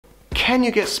can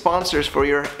you get sponsors for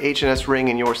your HNS ring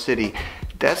in your city?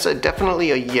 That's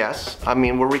definitely a yes. I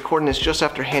mean, we're recording this just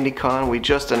after HandyCon. We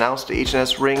just announced the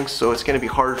HNS ring, so it's gonna be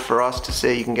hard for us to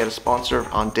say you can get a sponsor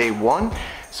on day one.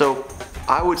 So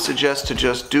I would suggest to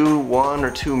just do 1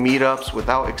 or 2 meetups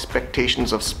without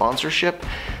expectations of sponsorship.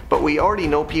 But we already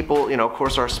know people, you know, of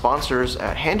course, our sponsors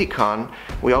at HandyCon.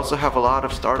 We also have a lot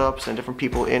of startups and different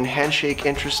people in Handshake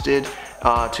interested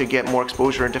to get more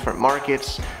exposure in different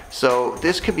markets. So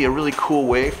this could be a really cool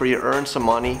way for you to earn some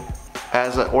money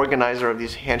as an organizer of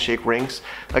these Handshake rings.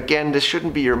 Again, this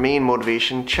shouldn't be your main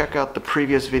motivation. Check out the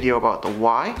previous video about the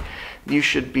why. You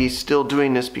should be still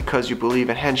doing this because you believe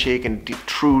in Handshake and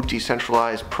true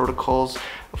decentralized protocols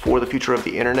for the future of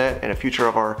the internet and the future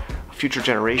of our future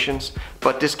generations.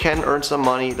 But this can earn some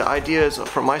money. The idea is,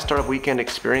 from my startup weekend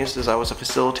experiences, I was a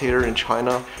facilitator in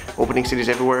China, opening cities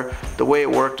everywhere. The way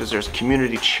it worked is there's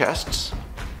community chests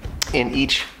in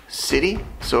each city.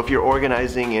 So if you're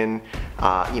organizing in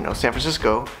San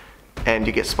Francisco and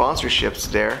you get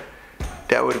sponsorships there,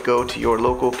 that would go to your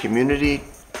local community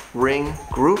ring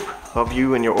group of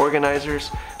you and your organizers,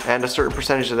 and a certain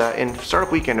percentage of that. In Startup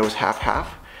Weekend it was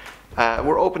half-half.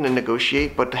 We're open to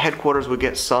negotiate, but the headquarters would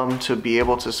get some to be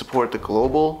able to support the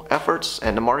global efforts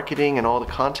and the marketing and all the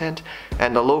content,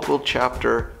 and the local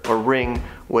chapter or ring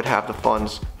would have the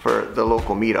funds for the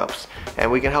local meetups. And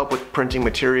we can help with printing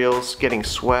materials, getting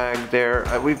swag there.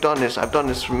 We've done this. I've done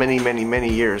this for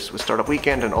many years with Startup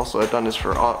Weekend, and also I've done this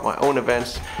for my own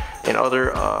events in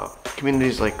other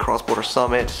communities like Cross Border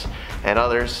Summits and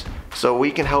others. So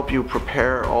we can help you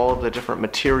prepare all the different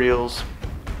materials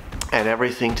and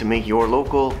everything to make your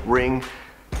local ring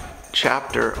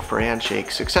chapter for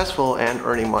Handshake successful and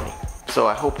earning money. So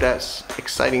I hope that's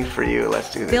exciting for you.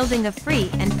 Let's do this. Building a free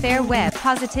and fair web.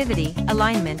 Positivity,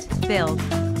 alignment, build.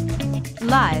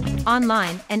 Live,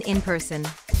 online, and in person.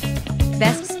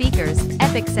 Best speakers,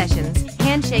 epic sessions,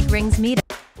 Handshake rings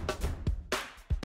meetup.